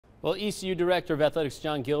Well, ECU Director of Athletics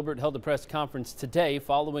John Gilbert held a press conference today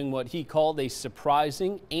following what he called a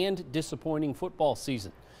surprising and disappointing football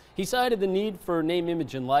season. He cited the need for name,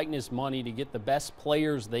 image, and likeness money to get the best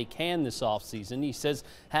players they can this offseason. He says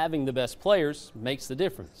having the best players makes the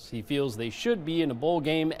difference. He feels they should be in a bowl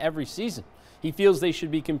game every season. He feels they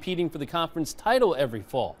should be competing for the conference title every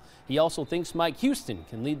fall. He also thinks Mike Houston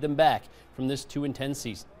can lead them back from this 2-10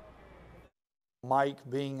 season. Mike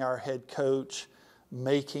being our head coach,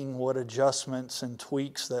 making what adjustments and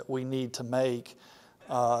tweaks that we need to make,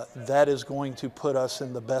 that is going to put us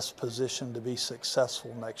in the best position to be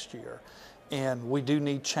successful next year. And we do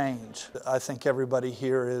need change. I think everybody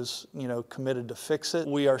here is, committed to fix it.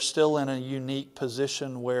 We are still in a unique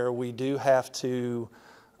position where we do have to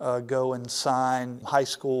go and sign high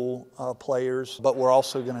school players, but we're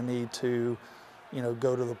also going to need to,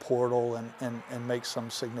 go to the portal and make some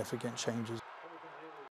significant changes.